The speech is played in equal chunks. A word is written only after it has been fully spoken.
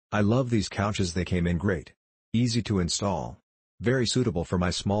I love these couches, they came in great. Easy to install. Very suitable for my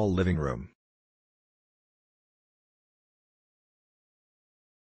small living room.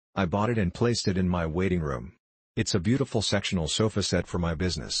 I bought it and placed it in my waiting room. It's a beautiful sectional sofa set for my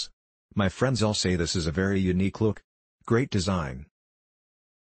business. My friends all say this is a very unique look. Great design.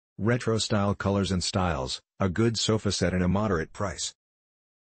 Retro style colors and styles, a good sofa set and a moderate price.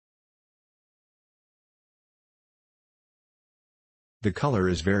 The color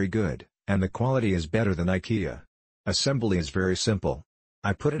is very good, and the quality is better than IKEA. Assembly is very simple.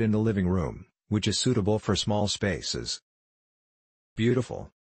 I put it in the living room, which is suitable for small spaces. Beautiful.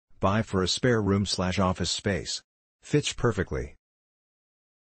 Buy for a spare room/office space. Fits perfectly.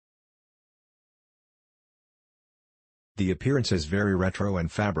 The appearance is very retro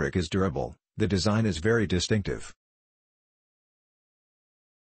and fabric is durable. The design is very distinctive.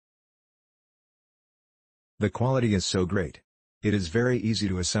 The quality is so great. It is very easy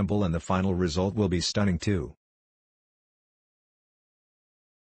to assemble and the final result will be stunning too.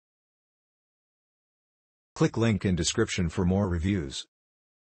 Click link in description for more reviews.